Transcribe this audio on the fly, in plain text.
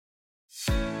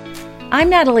I'm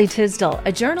Natalie Tisdall,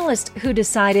 a journalist who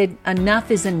decided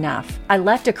enough is enough. I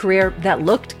left a career that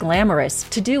looked glamorous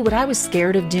to do what I was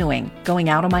scared of doing, going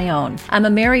out on my own. I'm a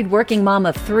married working mom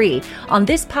of 3. On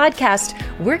this podcast,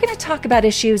 we're going to talk about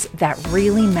issues that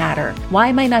really matter. Why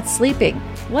am I not sleeping?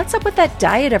 What's up with that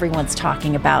diet everyone's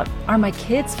talking about? Are my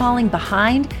kids falling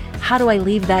behind? How do I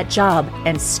leave that job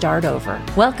and start over?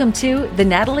 Welcome to the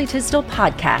Natalie Tisdall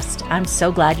Podcast. I'm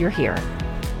so glad you're here.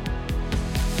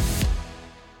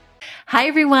 Hi,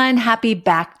 everyone. Happy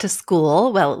back to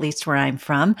school. Well, at least where I'm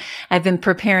from. I've been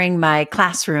preparing my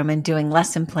classroom and doing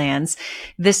lesson plans.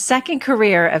 The second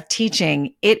career of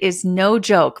teaching, it is no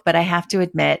joke, but I have to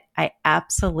admit, I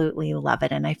absolutely love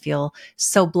it. And I feel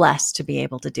so blessed to be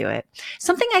able to do it.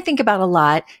 Something I think about a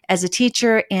lot as a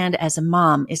teacher and as a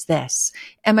mom is this.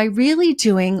 Am I really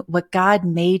doing what God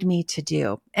made me to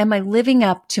do? Am I living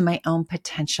up to my own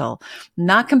potential?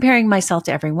 Not comparing myself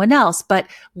to everyone else, but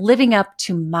living up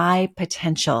to my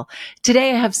potential.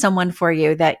 Today, I have someone for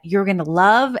you that you're going to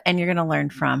love and you're going to learn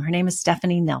from. Her name is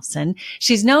Stephanie Nelson.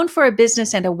 She's known for a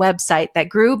business and a website that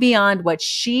grew beyond what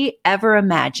she ever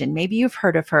imagined. Maybe you've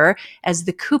heard of her as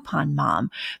the Coupon Mom,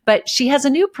 but she has a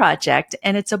new project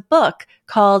and it's a book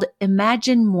called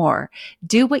Imagine More.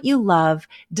 Do what you love,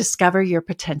 discover your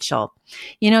potential.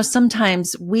 You know,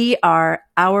 sometimes we are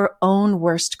our own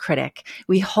worst critic.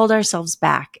 We hold ourselves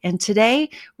back. And today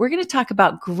we're going to talk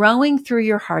about growing through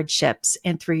your hardships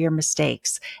and through your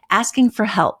mistakes, asking for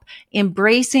help,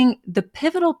 embracing the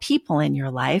pivotal people in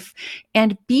your life,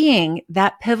 and being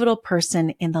that pivotal person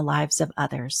in the lives of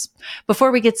others.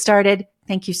 Before we get started,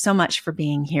 thank you so much for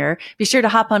being here. Be sure to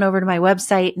hop on over to my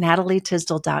website,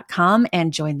 natalietisdall.com,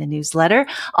 and join the newsletter.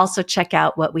 Also check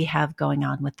out what we have going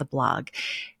on with the blog.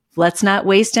 Let's not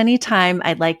waste any time.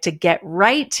 I'd like to get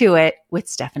right to it with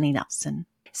Stephanie Nelson.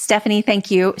 Stephanie,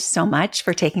 thank you so much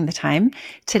for taking the time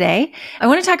today. I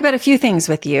want to talk about a few things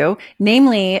with you,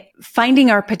 namely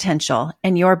finding our potential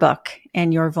in your book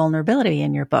and your vulnerability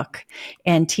in your book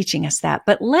and teaching us that.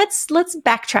 But let's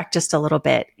backtrack just a little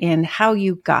bit in how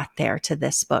you got there to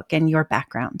this book and your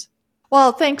background.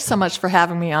 Well, thanks so much for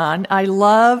having me on. I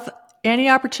love any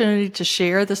opportunity to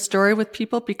share the story with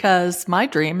people because my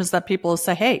dream is that people will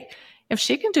say, hey, if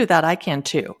she can do that, I can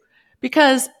too.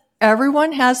 Because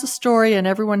everyone has a story and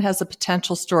everyone has a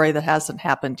potential story that hasn't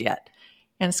happened yet.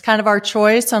 And it's kind of our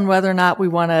choice on whether or not we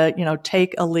want to,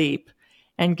 take a leap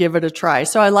and give it a try.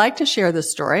 So I like to share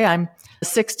this story. I'm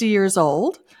 60 years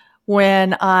old.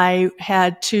 When I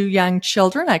had 2 young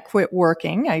children, I quit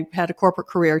working. I had a corporate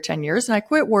career 10 years and I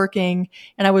quit working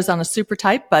and I was on a super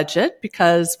tight budget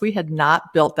because we had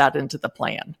not built that into the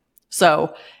plan.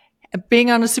 So being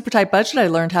on a super tight budget, I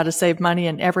learned how to save money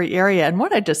in every area. And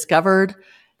what I discovered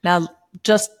now,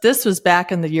 this was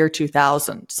back in the year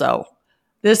 2000. So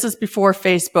this is before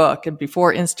Facebook and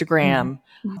before Instagram.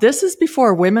 Mm-hmm. This is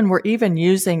before women were even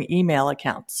using email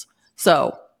accounts.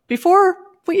 So before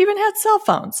we even had cell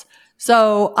phones.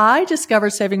 So I discovered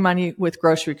saving money with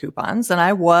grocery coupons, and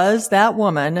I was that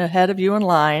woman ahead of you in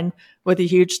line with a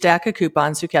huge stack of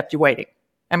coupons who kept you waiting.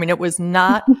 I mean, it was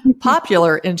not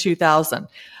popular in 2000.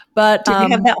 But did you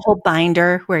have that whole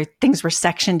binder where things were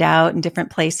sectioned out in different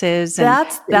places? And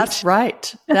that's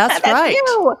right. That's right.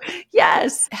 You.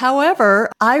 Yes.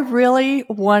 However, I really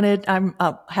wanted.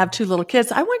 I have 2 little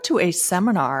kids. I went to a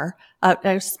seminar,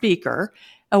 a speaker,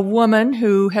 a woman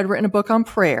who had written a book on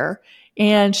prayer,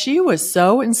 and she was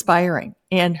so inspiring.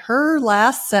 And her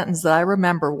last sentence that I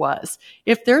remember was,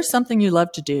 if there's something you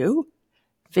love to do,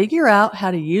 figure out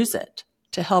how to use it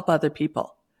to help other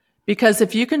people. Because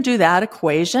if you can do that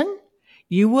equation,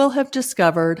 you will have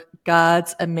discovered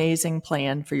God's amazing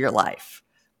plan for your life.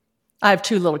 I have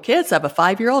 2 little kids. I have a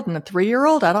 5-year-old and a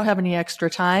 3-year-old. I don't have any extra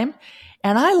time.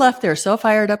 And I left there so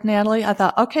fired up, Natalie. I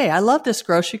thought, okay, I love this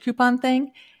grocery coupon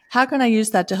thing. How can I use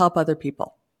that to help other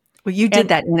people? Well, you did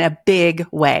that in a big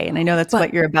way. And I know that's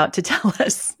what you're about to tell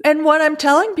us. And what I'm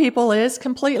telling people is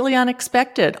completely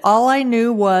unexpected. All I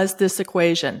knew was this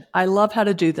equation. I love how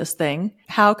to do this thing.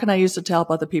 How can I use it to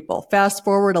help other people? Fast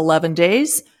forward 11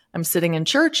 days. I'm sitting in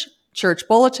church. Church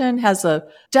bulletin has a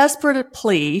desperate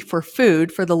plea for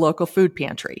food for the local food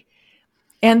pantry.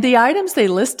 And the items they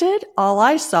listed, all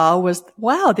I saw was,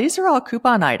 wow, these are all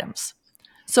coupon items.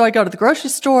 So I go to the grocery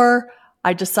store.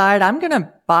 I decide I'm going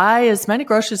to buy as many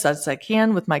groceries as I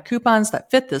can with my coupons that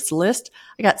fit this list.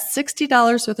 I got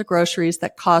 $60 worth of groceries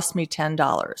that cost me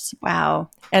 $10.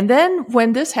 Wow. And then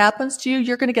when this happens to you,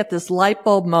 you're going to get this light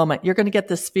bulb moment. You're going to get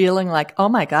this feeling like, oh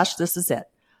my gosh, this is it.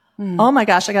 Oh my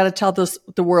gosh, I got to tell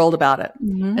the world about it.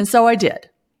 Mm-hmm. And so I did.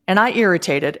 And I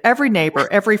irritated every neighbor,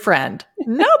 every friend.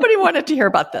 Nobody wanted to hear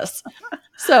about this.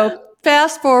 So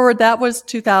fast forward, that was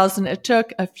 2000. It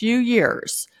took a few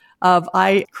years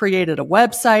I created a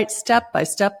website step by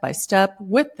step by step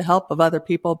with the help of other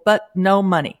people, but no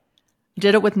money.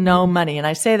 Did it with no money. And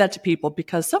I say that to people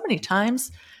because so many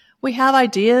times we have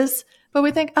ideas, but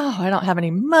we think, oh, I don't have any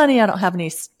money. I don't have any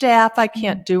staff. I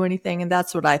can't do anything. And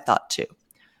that's what I thought too.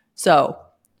 So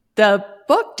the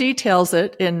book details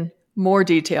it in more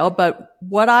detail, but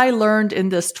what I learned in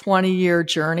this 20-year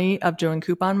journey of doing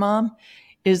Coupon Mom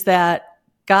is that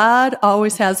God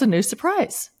always has a new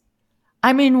surprise.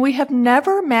 I mean, we have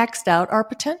never maxed out our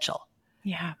potential.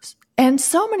 Yeah. And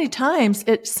so many times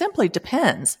it simply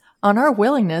depends on our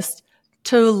willingness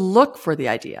to look for the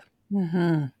idea.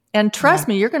 Mm-hmm. And trust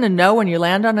me, you're going to know when you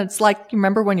land on it. It's like, you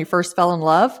remember when you first fell in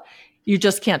love? You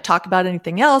just can't talk about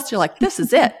anything else. You're like, this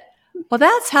is it. Well,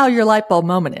 that's how your light bulb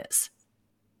moment is.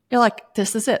 You're like,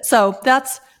 this is it. So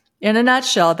that's, in a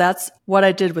nutshell, that's what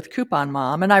I did with Coupon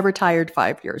Mom. And I retired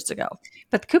 5 years ago.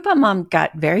 But Coupon Mom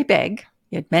got very big.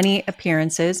 You had many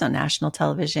appearances on national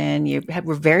television.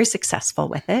 Were very successful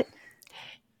with it.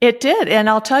 It did. And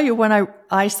I'll tell you, when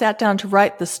I sat down to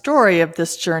write the story of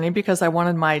this journey, because I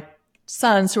wanted my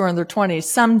sons who are in their 20s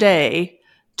someday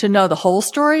to know the whole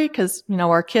story, because,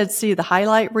 our kids see the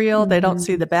highlight reel. They don't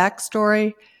see the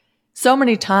backstory. So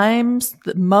many times,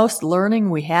 the most learning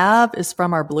we have is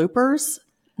from our bloopers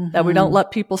that we don't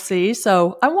let people see.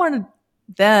 So I wanted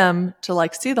them to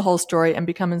see the whole story and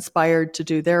become inspired to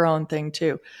do their own thing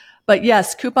too. But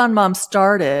yes, Coupon Mom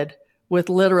started with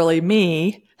literally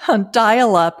me on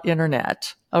dial-up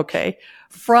internet,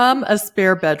 from a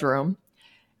spare bedroom.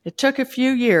 It took a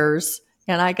few years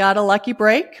and I got a lucky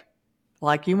break.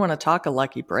 Like, you want to talk a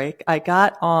lucky break. I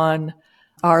got on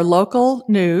our local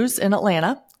news in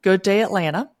Atlanta, Good Day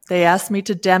Atlanta. They asked me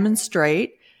to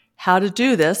demonstrate how to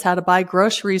do this, how to buy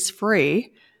groceries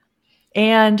free.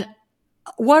 And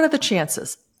what are the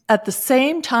chances? At the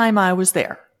same time I was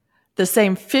there, the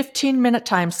same 15-minute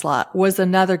time slot was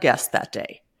another guest that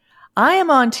day. I am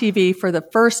on TV for the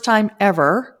first time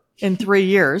ever in 3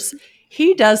 years.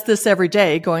 He does this every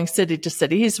day, going city to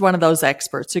city. He's one of those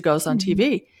experts who goes on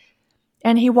TV.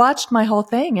 And he watched my whole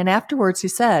thing. And afterwards he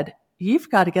said, you've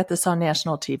got to get this on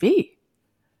national TV.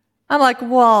 I'm like,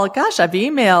 well, gosh, I've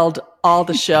emailed all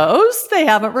the shows. They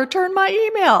haven't returned my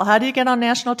email. How do you get on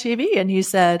national TV? And he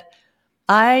said,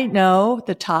 I know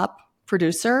the top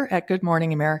producer at Good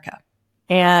Morning America.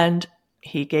 And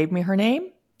he gave me her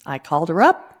name. I called her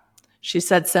up. She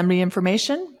said, send me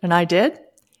information. And I did.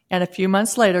 And a few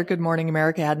months later, Good Morning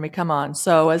America had me come on.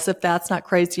 So as if that's not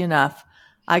crazy enough,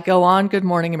 I go on Good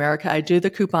Morning America. I do the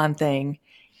coupon thing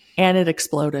and it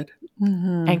exploded.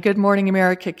 And Good Morning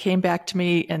America came back to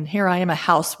me, and here I am, a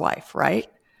housewife, right?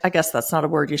 I guess that's not a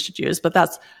word you should use, but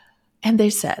and they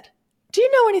said, do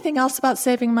you know anything else about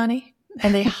saving money?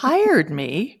 And they hired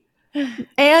me,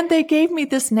 and they gave me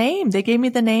this name. They gave me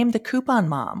the name, the Coupon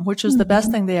Mom, which was the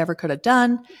best thing they ever could have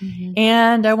done.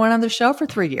 And I went on the show for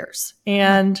 3 years,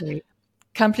 and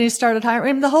companies started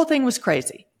hiring. The whole thing was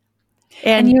crazy.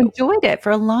 And you enjoyed it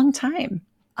for a long time.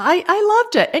 I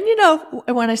loved it.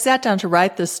 And when I sat down to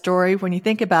write this story, when you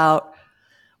think about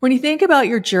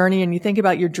your journey and you think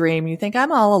about your dream, you think,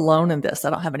 I'm all alone in this.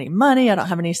 I don't have any money. I don't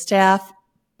have any staff.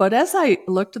 But as I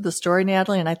looked at the story,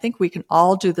 Natalie, and I think we can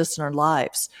all do this in our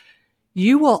lives,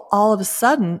 you will all of a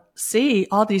sudden see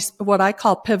all these, what I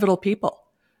call pivotal people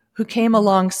who came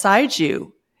alongside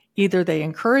you. Either they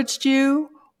encouraged you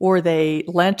or they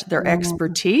lent their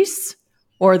expertise,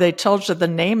 or they told you the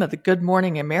name of the Good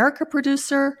Morning America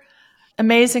producer.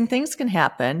 Amazing things can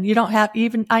happen. You don't have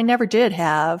I never did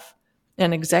have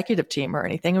an executive team or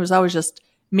anything. It was always just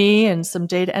me and some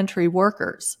data entry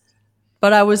workers.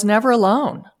 But I was never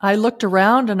alone. I looked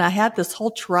around and I had this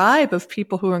whole tribe of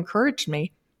people who encouraged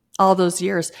me all those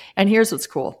years. And here's what's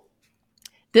cool.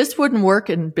 This wouldn't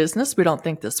work in business. We don't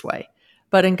think this way.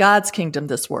 But in God's kingdom,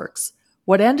 this works.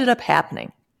 What ended up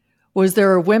happening was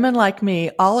there are women like me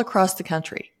all across the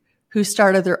country who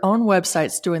started their own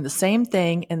websites doing the same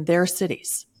thing in their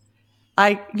cities.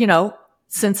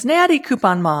 Cincinnati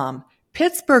Coupon Mom,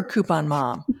 Pittsburgh Coupon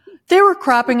Mom, they were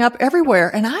cropping up everywhere.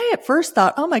 And I at first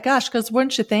thought, oh my gosh, because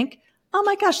wouldn't you think, oh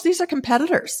my gosh, these are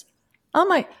competitors.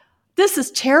 This is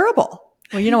terrible.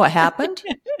 Well, you know what happened?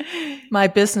 My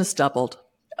business doubled.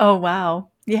 Oh, wow.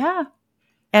 Yeah.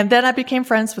 And then I became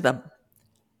friends with them.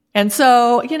 And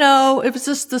so, it was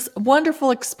just this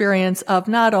wonderful experience of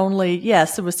not only,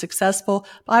 yes, it was successful,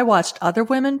 but I watched other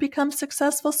women become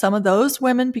successful. Some of those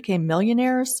women became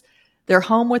millionaires. They're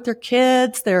home with their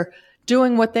kids. They're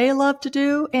doing what they love to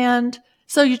do. And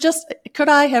so could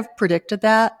I have predicted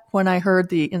that when I heard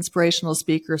the inspirational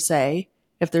speaker say,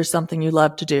 if there's something you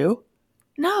love to do?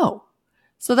 No.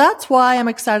 So that's why I'm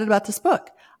excited about this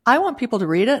book. I want people to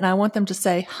read it and I want them to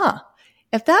say,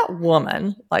 if that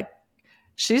woman, like,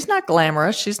 she's not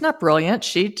glamorous, she's not brilliant,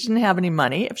 she didn't have any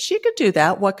money. If she could do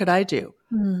that, what could I do?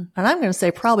 And I'm going to say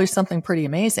probably something pretty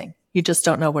amazing. You just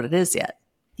don't know what it is yet.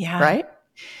 Yeah. Right?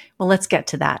 Well, let's get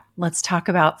to that. Let's talk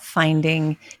about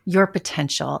finding your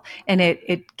potential. And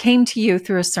it came to you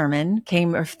through a sermon,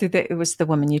 it was the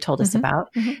woman you told us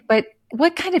about. But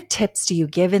what kind of tips do you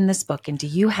give in this book and do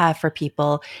you have for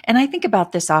people? And I think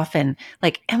about this often,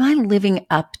 like, am I living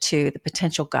up to the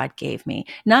potential God gave me?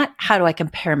 Not how do I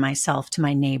compare myself to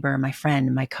my neighbor, my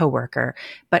friend, my coworker,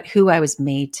 but who I was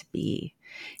made to be.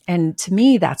 And to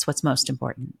me, that's what's most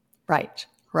important. Right.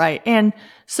 Right. And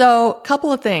so a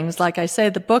couple of things, like I say,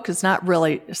 the book is not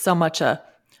really so much a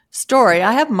story.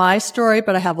 I have my story,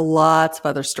 but I have lots of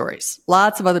other stories,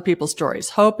 lots of other people's stories,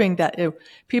 hoping that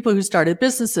people who started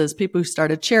businesses, people who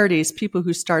started charities, people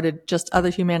who started just other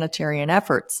humanitarian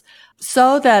efforts,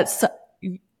 so that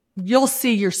you'll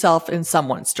see yourself in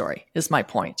someone's story is my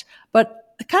point.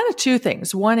 But kind of two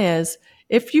things. One is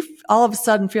if you all of a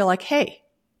sudden feel like, hey,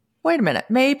 wait a minute,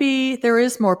 maybe there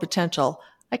is more potential.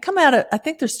 I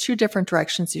think there's two different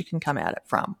directions you can come at it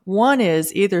from. One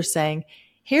is either saying,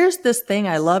 here's this thing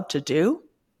I love to do,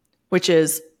 which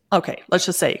is, okay, let's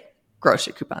just say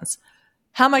grocery coupons.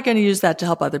 How am I going to use that to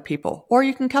help other people? Or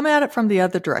you can come at it from the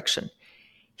other direction.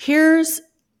 Here's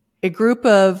a group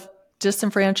of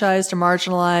disenfranchised or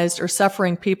marginalized or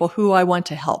suffering people who I want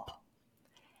to help.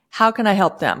 How can I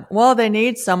help them? Well, they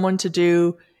need someone to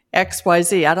do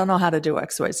XYZ. I don't know how to do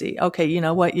XYZ. Okay, you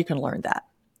know what? You can learn that.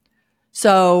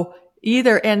 So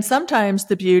and sometimes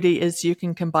the beauty is you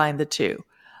can combine the two.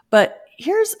 But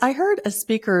I heard a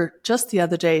speaker just the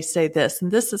other day say this, and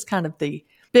this is kind of the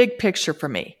big picture for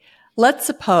me. Let's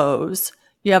suppose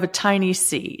you have a tiny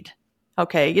seed.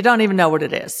 Okay. You don't even know what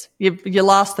it is. You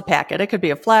lost the packet. It could be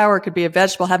a flower. It could be a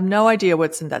vegetable. Have no idea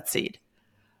what's in that seed.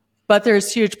 But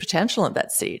there's huge potential in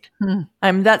that seed.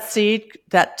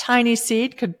 That tiny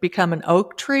seed could become an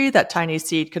oak tree. That tiny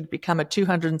seed could become a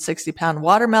 260-pound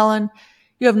watermelon.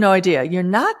 You have no idea. You're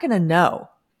not going to know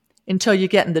until you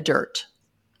get in the dirt.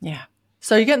 Yeah.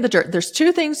 So you get in the dirt. There's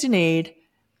two things you need.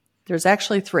 There's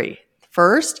actually three.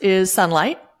 First is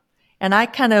sunlight. And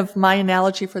my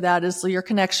analogy for that is your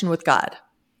connection with God.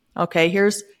 Okay.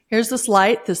 Here's this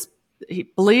light. He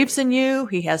believes in you.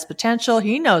 He has potential.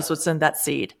 He knows what's in that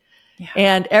seed. Yeah.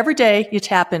 And every day you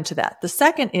tap into that. The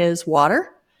second is water.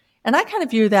 And I kind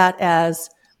of view that as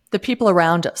the people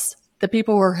around us, the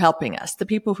people who are helping us, the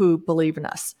people who believe in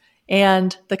us,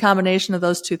 and the combination of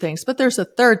those two things. But there's a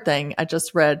third thing I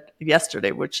just read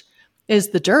yesterday, which is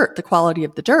the dirt, the quality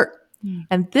of the dirt.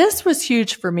 And this was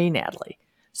huge for me, Natalie.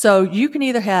 So you can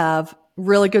either have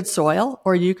really good soil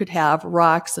or you could have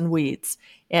rocks and weeds.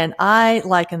 And I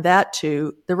liken that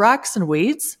to the rocks and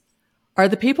weeds are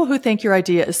the people who think your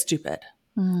idea is stupid.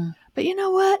 But you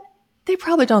know what? They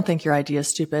probably don't think your idea is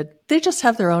stupid. They just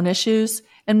have their own issues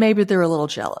and maybe they're a little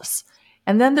jealous.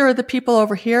 And then there are the people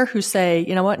over here who say,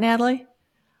 you know what, Natalie?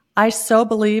 I so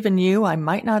believe in you. I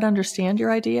might not understand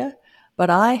your idea,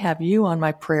 but I have you on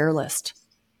my prayer list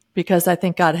because I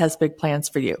think God has big plans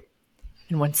for you.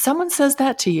 And when someone says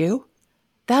that to you,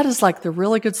 that is like the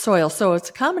really good soil. So it's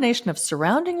a combination of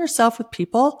surrounding yourself with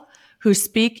people who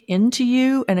speak into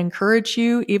you and encourage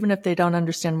you, even if they don't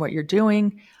understand what you're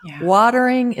doing. Yeah.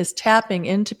 Watering is tapping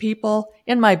into people.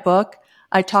 In my book,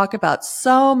 I talk about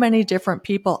so many different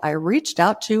people I reached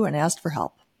out to and asked for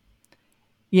help.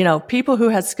 You know, people who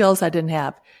had skills I didn't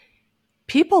have.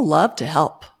 People love to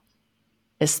help,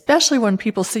 especially when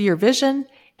people see your vision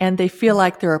and they feel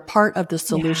like they're a part of the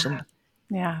solution.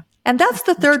 Yeah. And that's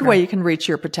the third way you can reach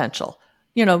your potential.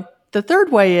 You know, the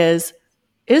third way is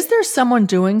there someone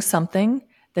doing something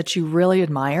that you really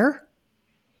admire?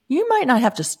 You might not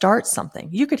have to start something.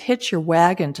 You could hitch your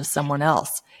wagon to someone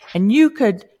else and you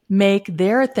could make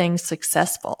their thing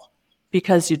successful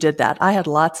because you did that. I had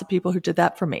lots of people who did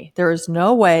that for me. There is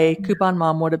no way Coupon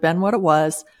Mom would have been what it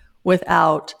was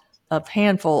without a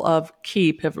handful of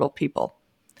key pivotal people.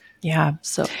 Yeah.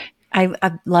 So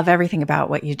I love everything about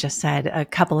what you just said. A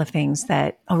couple of things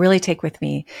that I'll really take with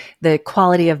me. The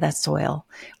quality of that soil.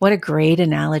 What a great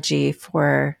analogy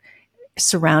for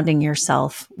surrounding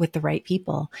yourself with the right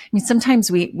people. I mean,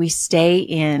 sometimes we stay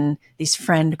in these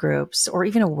friend groups or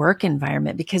even a work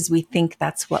environment because we think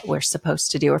that's what we're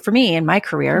supposed to do. Or for me in my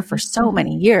career for so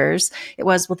many years, it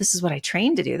was, well, this is what I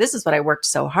trained to do. This is what I worked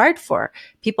so hard for.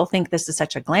 People think this is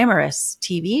such a glamorous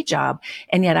TV job.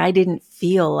 And yet I didn't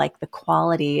feel like the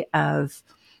quality of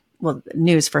well,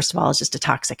 news, first of all, is just a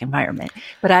toxic environment,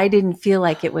 but I didn't feel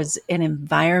like it was an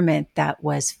environment that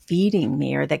was feeding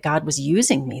me or that God was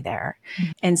using me there.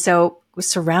 And so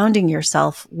surrounding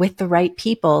yourself with the right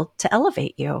people to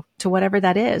elevate you to whatever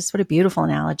that is. What a beautiful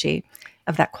analogy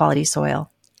of that quality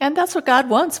soil. And that's what God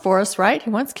wants for us, right? He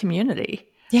wants community.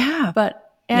 Yeah.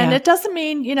 And it doesn't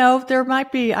mean, there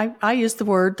might be, I use the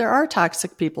word, there are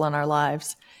toxic people in our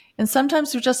lives. And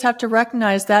sometimes you just have to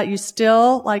recognize that you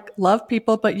still love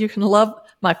people, but you can love,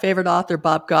 my favorite author,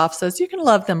 Bob Goff, says you can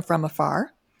love them from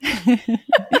afar.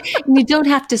 And you don't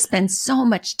have to spend so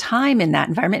much time in that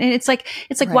environment. And it's like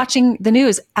right. Watching the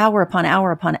news hour upon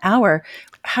hour upon hour.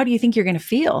 How do you think you're going to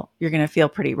feel? You're going to feel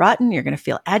pretty rotten. You're going to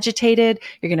feel agitated.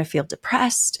 You're going to feel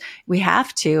depressed. We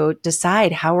have to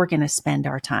decide how we're going to spend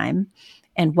our time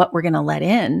and what we're going to let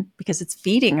in, because it's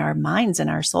feeding our minds and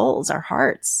our souls, our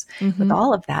hearts with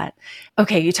all of that.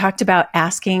 Okay. You talked about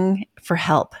asking for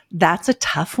help. That's a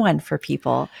tough one for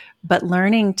people, but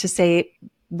learning to say,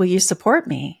 will you support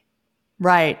me?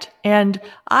 Right. And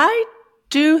I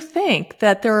do think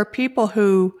that there are people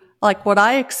who, like what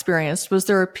I experienced was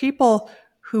there are people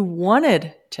who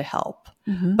wanted to help,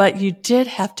 but you did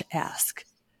have to ask.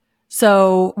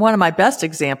 So one of my best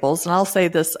examples, and I'll say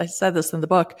this, I said this in the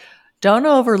book, don't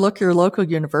overlook your local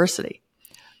university.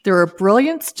 There are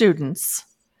brilliant students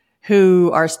who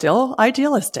are still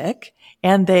idealistic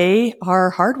and they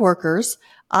are hard workers.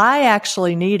 I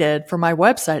actually needed, for my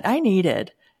website, I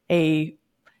needed a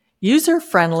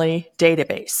user-friendly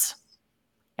database.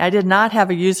 I did not have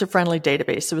a user-friendly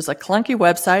database. It was a clunky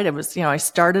website. It was, I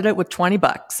started it with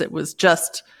 $20. It was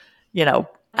just,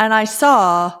 and I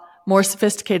saw more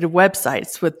sophisticated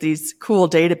websites with these cool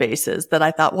databases that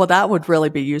I thought, well, that would really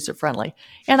be user-friendly.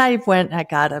 And I went and I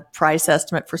got a price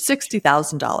estimate for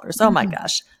 $60,000. Oh my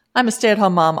gosh. I'm a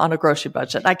stay-at-home mom on a grocery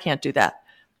budget. I can't do that.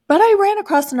 But I ran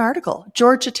across an article.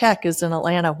 Georgia Tech is in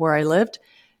Atlanta where I lived.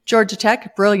 Georgia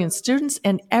Tech, brilliant students,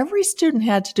 and every student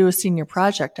had to do a senior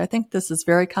project. I think this is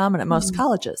very common at most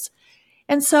colleges.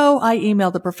 And so I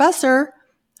emailed the professor.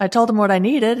 I told him what I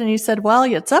needed, and he said, well,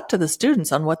 it's up to the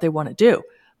students on what they want to do,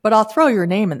 but I'll throw your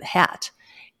name in the hat.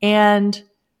 And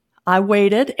I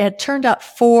waited. It turned out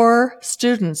 4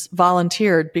 students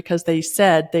volunteered because they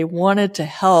said they wanted to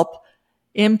help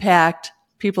impact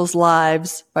people's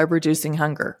lives by reducing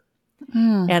hunger.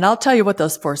 And I'll tell you what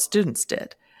those 4 students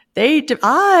did.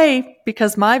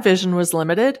 Because my vision was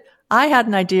limited, I had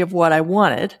an idea of what I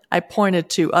wanted. I pointed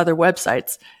to other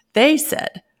websites. They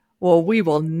said, well, we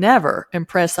will never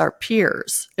impress our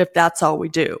peers if that's all we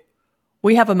do.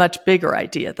 We have a much bigger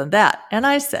idea than that. And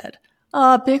I said,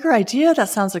 bigger idea? That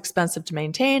sounds expensive to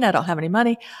maintain. I don't have any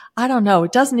money. I don't know.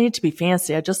 It doesn't need to be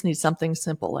fancy. I just need something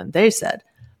simple. And they said,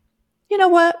 you know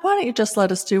what? Why don't you just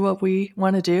let us do what we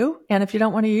want to do? And if you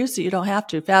don't want to use it, you don't have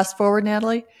to. Fast forward,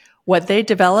 Natalie. What they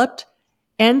developed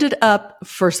ended up,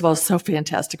 first of all, so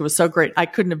fantastic. It was so great. I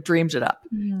couldn't have dreamed it up.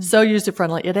 So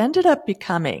user-friendly. It ended up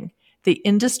becoming the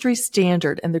industry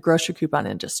standard in the grocery coupon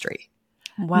industry.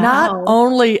 Wow. Not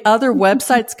only other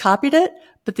websites copied it,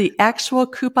 but the actual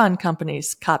coupon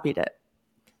companies copied it.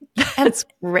 That's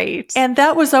great. And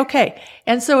that was okay.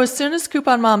 And so as soon as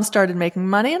Coupon Mom started making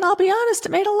money, and I'll be honest,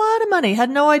 it made a lot of money. Had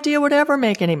no idea would ever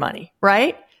make any money,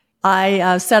 right?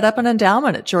 I set up an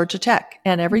endowment at Georgia Tech,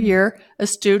 and every year a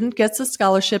student gets a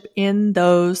scholarship in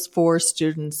those 4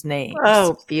 students' names.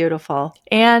 Oh, beautiful.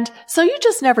 And so you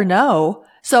just never know.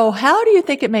 So how do you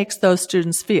think it makes those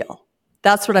students feel?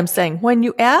 That's what I'm saying. When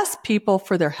you ask people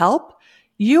for their help,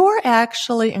 you are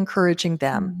actually encouraging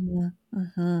them.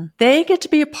 They get to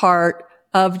be a part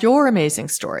of your amazing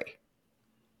story.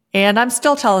 And I'm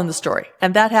still telling the story.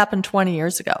 And that happened 20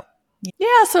 years ago.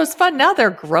 Yeah, so it's fun. Now they're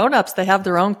grown-ups. They have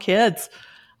their own kids.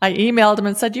 I emailed them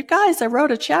and said, you guys, I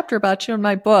wrote a chapter about you in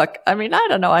my book. I mean, I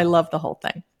don't know. I love the whole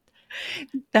thing.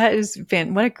 That has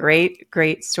been, what a great,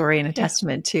 great story and a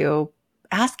testament to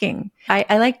asking.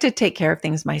 I like to take care of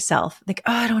things myself. Like,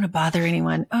 I don't want to bother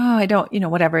anyone. I don't,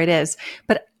 whatever it is.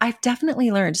 But I've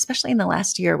definitely learned, especially in the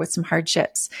last year with some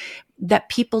hardships, that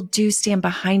people do stand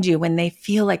behind you when they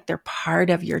feel like they're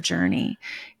part of your journey.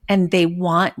 And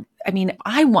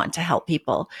I want to help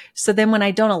people. So then when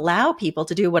I don't allow people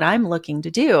to do what I'm looking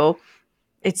to do,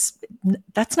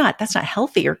 that's not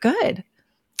healthy or good.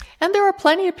 And there are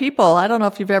plenty of people. I don't know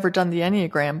if you've ever done the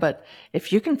Enneagram, but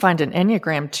if you can find an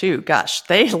Enneagram 2, gosh,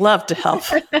 they love to help.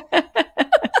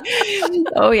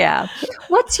 Oh yeah.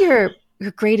 What's your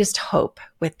greatest hope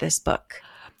with this book?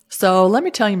 So let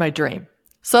me tell you my dream.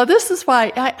 So this is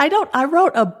why I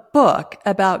wrote a book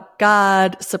about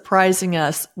God surprising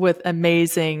us with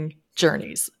amazing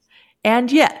journeys.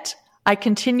 And yet I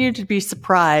continue to be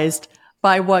surprised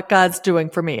by what God's doing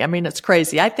for me. I mean, it's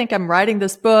crazy. I think I'm writing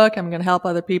this book. I'm going to help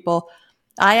other people.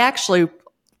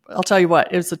 I'll tell you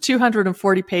what, it was a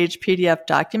 240 page PDF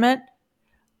document.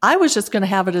 I was just going to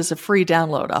have it as a free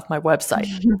download off my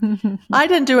website. I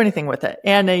didn't do anything with it.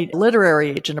 And a literary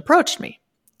agent approached me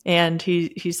and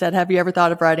he said, have you ever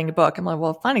thought of writing a book? I'm like,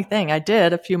 well, funny thing, I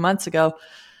did a few months ago.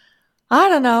 I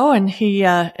don't know. And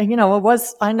I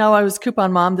know I was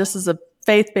Coupon Mom. This is a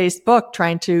faith-based book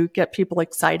trying to get people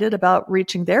excited about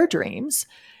reaching their dreams.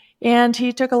 And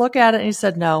he took a look at it and he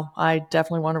said, no, I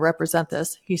definitely want to represent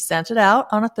this. He sent it out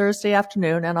on a Thursday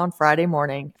afternoon, and on Friday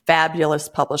morning, fabulous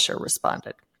publisher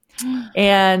responded.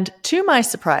 And to my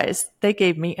surprise, they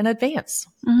gave me an advance.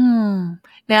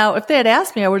 Now, if they had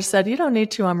asked me, I would have said, you don't need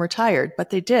to, I'm retired,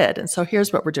 but they did. And so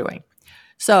here's what we're doing.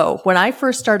 So when I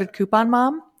first started Coupon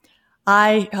Mom,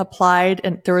 I applied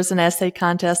and there was an essay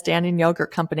contest. Dannon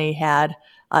Yogurt Company had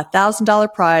a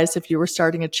 $1,000 prize if you were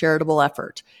starting a charitable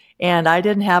effort. And I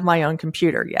didn't have my own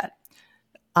computer yet.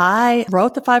 I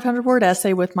wrote the 500-word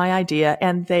essay with my idea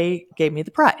and they gave me the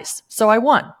prize. So I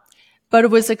won. But it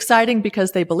was exciting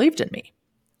because they believed in me.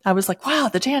 I was like, wow,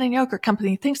 the Dannon Yogurt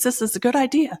Company thinks this is a good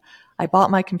idea. I bought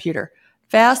my computer.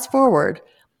 Fast forward.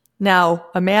 Now,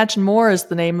 Imagine More is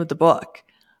the name of the book.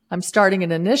 I'm starting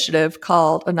an initiative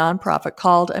called a nonprofit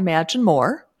called Imagine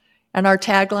More. And our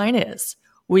tagline is,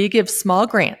 we give small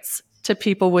grants to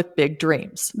people with big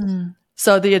dreams.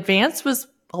 So the advance was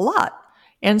a lot.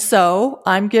 And so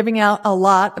I'm giving out a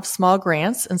lot of small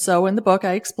grants. And so in the book,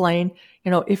 I explain,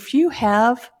 if you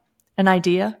have an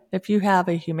idea, if you have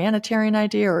a humanitarian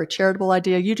idea or a charitable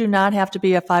idea, you do not have to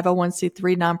be a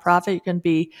 501c3 nonprofit. You can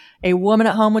be a woman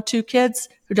at home with 2 kids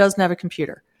who doesn't have a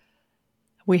computer.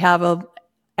 We have a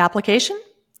application,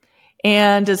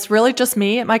 and it's really just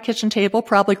me at my kitchen table,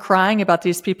 probably crying about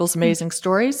these people's amazing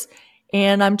stories.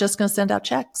 And I'm just going to send out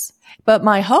checks. But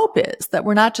my hope is that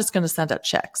we're not just going to send out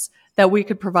checks, that we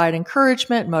could provide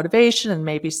encouragement, motivation, and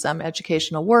maybe some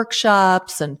educational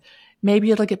workshops, and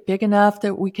maybe it'll get big enough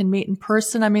that we can meet in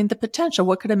person. I mean, the potential,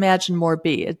 what could Imagine More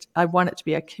be? I want it to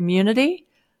be a community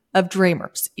of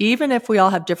dreamers. Even if we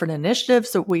all have different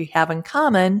initiatives, that we have in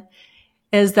common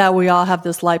is that we all have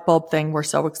this light bulb thing we're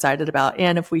so excited about.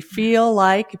 And if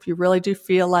you really do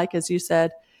feel like, as you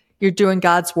said, you're doing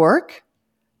God's work,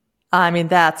 I mean,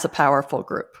 that's a powerful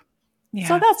group. Yeah.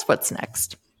 So that's what's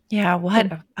next. Yeah.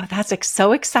 That's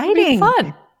so exciting.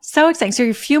 Fun. So exciting. So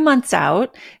you're a few months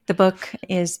out. The book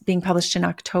is being published in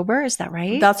October. Is that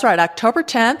right? That's right. October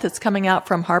 10th. It's coming out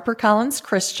from HarperCollins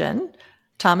Christian,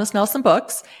 Thomas Nelson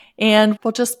Books. And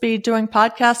we'll just be doing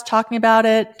podcasts, talking about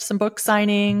it, some book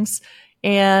signings.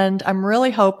 And I'm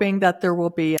really hoping that there will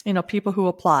be, people who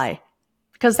apply,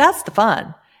 because that's the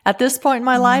fun. At this point in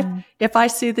my life, if I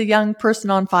see the young person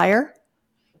on fire,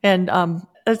 and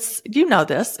it's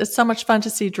it's so much fun to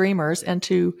see dreamers, and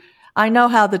I know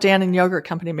how the Dannon Yogurt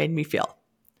Company made me feel.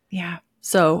 Yeah.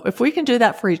 So if we can do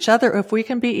that for each other, if we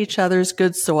can be each other's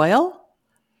good soil,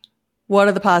 what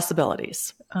are the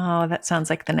possibilities? Oh, that sounds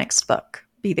like the next book.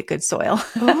 Be the good soil.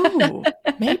 Oh,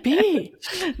 maybe.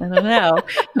 I don't know.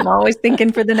 I'm always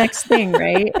thinking for the next thing,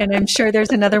 right? And I'm sure there's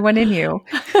another one in you.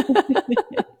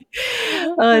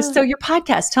 So your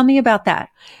podcast, tell me about that.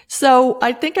 So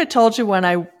I think I told you when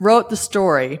I wrote the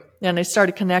story and I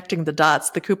started connecting the dots,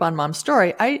 the Coupon Mom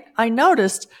story, I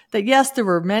noticed that yes, there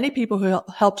were many people who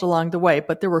helped along the way,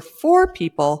 but there were 4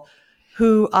 people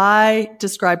who I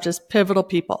described as pivotal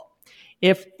people.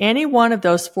 If any one of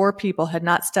those 4 people had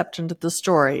not stepped into the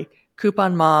story,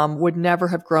 Coupon Mom would never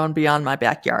have grown beyond my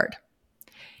backyard.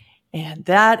 And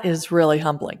that is really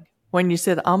humbling. When you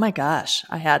said, oh my gosh,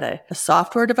 I had a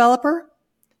software developer.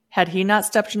 Had he not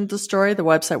stepped into the story, the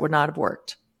website would not have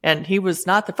worked. And he was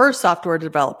not the first software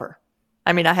developer.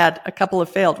 I mean, I had a couple of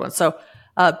failed ones. So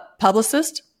a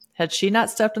publicist, had she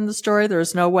not stepped in the story, there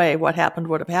is no way what happened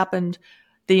would have happened.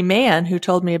 The man who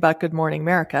told me about Good Morning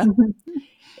America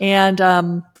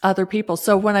and other people.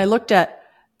 So when I looked at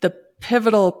the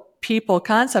pivotal people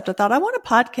concept, I thought, I want a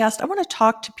podcast. I want to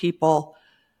talk to people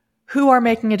who are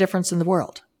making a difference in the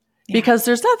world. Yeah. Because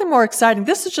there's nothing more exciting.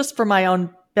 This is just for my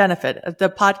own benefit. The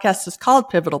podcast is called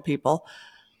Pivotal People,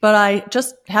 but I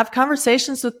just have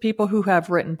conversations with people who have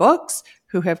written books,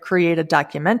 who have created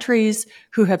documentaries,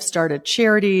 who have started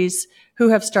charities, who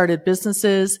have started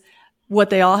businesses. What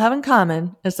they all have in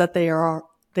common is that they are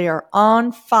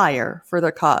on fire for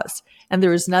their cause. And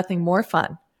there is nothing more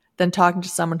fun than talking to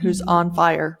someone who's on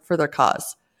fire for their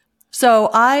cause. So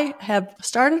I have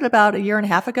started about 1.5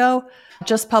 years ago,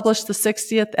 just published the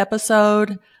 60th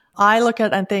episode. I look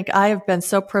at and think I have been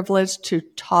so privileged to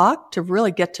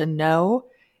really get to know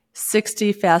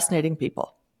 60 fascinating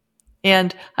people.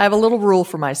 And I have a little rule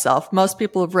for myself. Most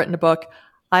people have written a book.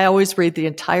 I always read the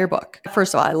entire book.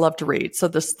 First of all, I love to read, so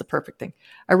this is the perfect thing.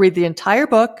 I read the entire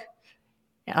book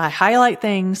and I highlight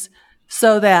things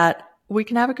so that we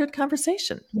can have a good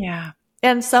conversation. Yeah.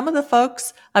 And some of the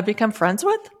folks I've become friends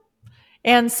with,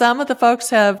 and some of the folks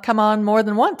have come on more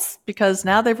than once because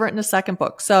now they've written a second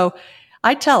book. So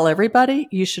I tell everybody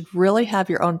you should really have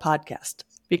your own podcast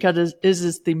because it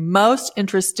is the most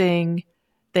interesting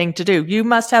thing to do.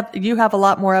 You have a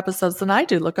lot more episodes than I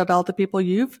do. Look at all the people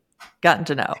you've gotten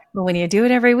to know. Well, when you do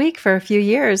it every week for a few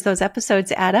years, those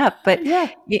episodes add up. But Yeah.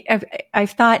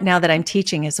 I've thought now that I'm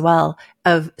teaching as well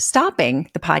of stopping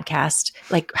the podcast.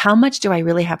 Like, how much do I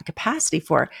really have capacity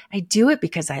for? I do it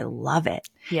because I love it.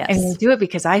 Yes. And I do it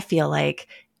because I feel like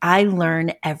I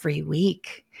learn every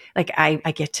week. Like I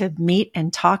get to meet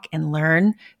and talk and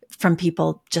learn from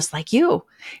people just like you.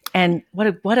 And what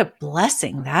a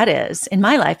blessing that is in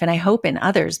my life. And I hope in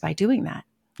others by doing that.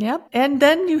 Yep. And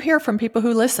then you hear from people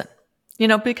who listen,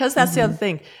 because that's the other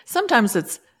thing. Sometimes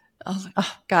it's,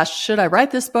 oh gosh, should I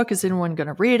write this book? Is anyone going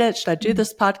to read it? Should I do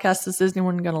this podcast? Is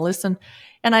anyone going to listen?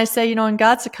 And I say, in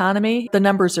God's economy, the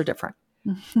numbers are different.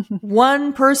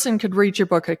 One person could read your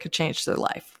book. It could change their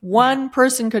life. One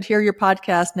person could hear your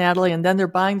podcast, Natalie, and then they're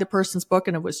buying the person's book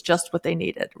and it was just what they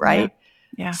needed. Right.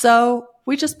 Yeah. So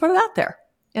we just put it out there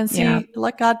and see,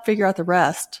 let God figure out the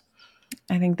rest.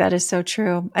 I think that is so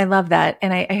true. I love that.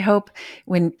 And I hope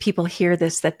when people hear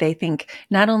this, that they think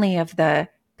not only of the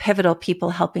pivotal people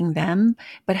helping them,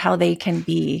 but how they can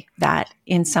be that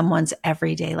in someone's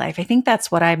everyday life. I think that's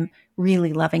what I'm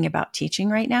really loving about teaching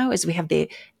right now is we have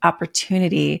the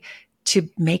opportunity to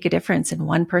make a difference in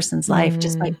one person's life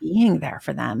just by being there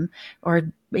for them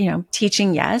or,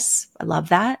 teaching. Yes, I love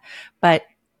that. But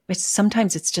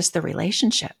sometimes it's just the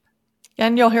relationship.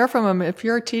 And you'll hear from them. If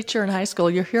you're a teacher in high school,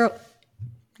 you'll hear,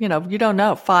 you don't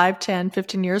know, 5, 10,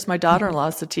 15 years. My daughter-in-law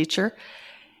is a teacher.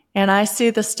 And I see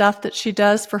the stuff that she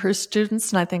does for her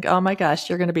students. And I think, oh my gosh,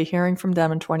 you're going to be hearing from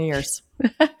them in 20 years.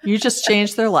 You just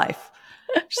changed their life.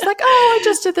 She's like, oh, I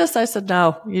just did this. I said,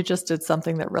 no, you just did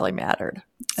something that really mattered.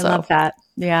 I love that.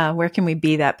 Yeah. Where can we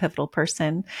be that pivotal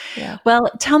person? Yeah.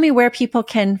 Well, tell me where people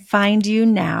can find you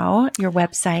now, your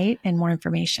website, and more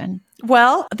information.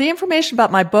 Well, the information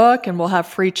about my book, and we'll have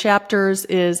free chapters,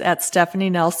 is at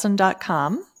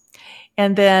stephanienelson.com.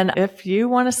 And then if you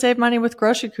want to save money with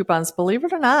grocery coupons, believe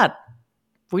it or not,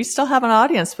 we still have an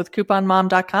audience with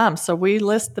couponmom.com. So we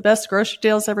list the best grocery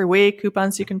deals every week,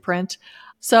 coupons you can print.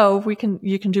 So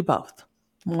you can do both.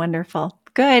 Wonderful.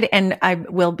 Good. And I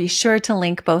will be sure to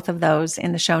link both of those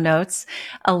in the show notes,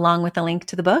 along with a link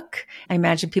to the book. I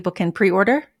imagine people can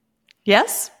pre-order.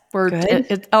 Yes.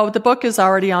 The book is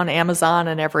already on Amazon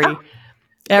and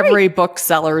every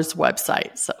bookseller's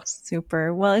website. So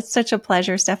super. Well, it's such a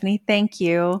pleasure, Stephanie. Thank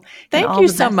you. Thank you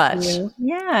so much.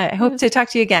 Yeah. I hope to talk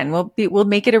to you again. We'll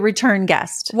make it a return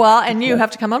guest. Well, and you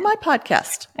have to come on my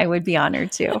podcast. I would be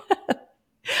honored to.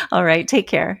 All right. Take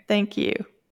care. Thank you.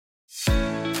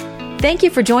 Thank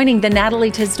you for joining the Natalie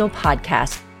Tisdall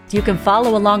podcast. You can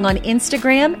follow along on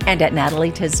Instagram and at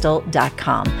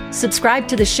natalietisdall.com. Subscribe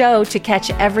to the show to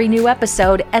catch every new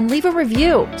episode and leave a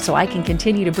review so I can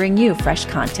continue to bring you fresh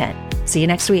content. See you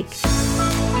next week.